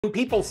When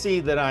people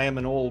see that I am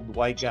an old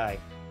white guy,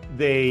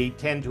 they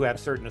tend to have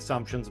certain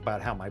assumptions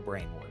about how my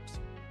brain works.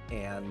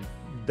 And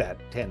that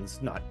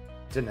tends not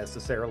to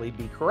necessarily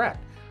be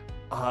correct.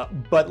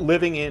 But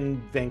living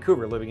in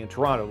Vancouver, living in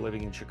Toronto,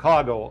 living in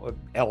Chicago,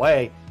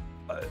 LA,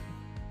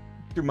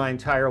 through my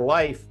entire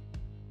life,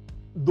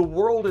 the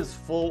world is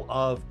full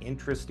of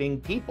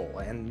interesting people,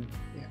 and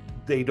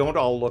they don't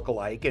all look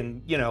alike.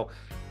 And, you know,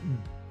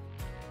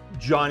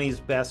 Johnny's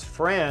best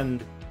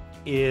friend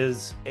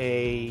is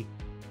a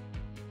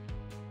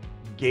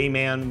gay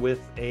man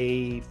with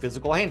a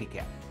physical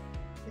handicap.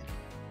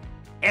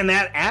 And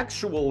that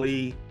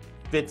actually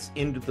fits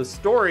into the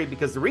story,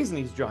 because the reason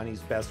he's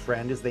Johnny's best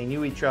friend is they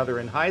knew each other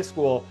in high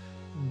school,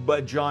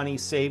 but Johnny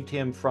saved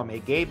him from a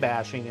gay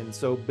bashing, and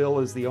so Bill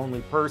is the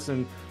only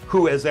person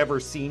who has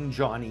ever seen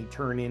Johnny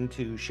turn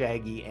into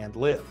Shaggy and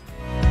live.